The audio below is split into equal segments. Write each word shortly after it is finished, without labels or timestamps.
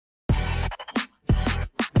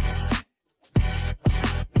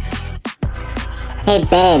Hey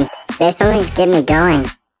babe, say something to get me going.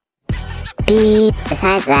 Beep.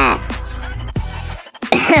 Besides that.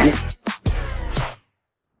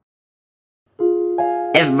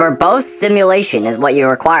 If verbose stimulation is what you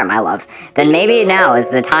require, my love, then maybe now is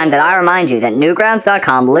the time that I remind you that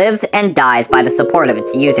Newgrounds.com lives and dies by the support of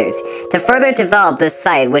its users. To further develop this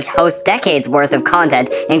site, which hosts decades worth of content,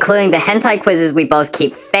 including the hentai quizzes we both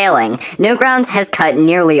keep failing, Newgrounds has cut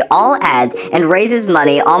nearly all ads and raises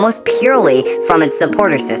money almost purely from its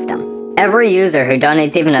supporter system. Every user who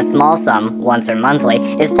donates even a small sum, once or monthly,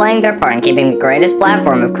 is playing their part in keeping the greatest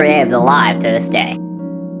platform of creatives alive to this day.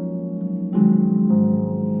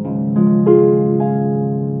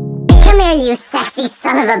 Come here, you sexy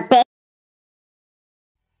son of a bitch.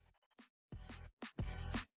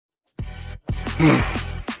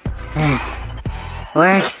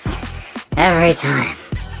 Works every time.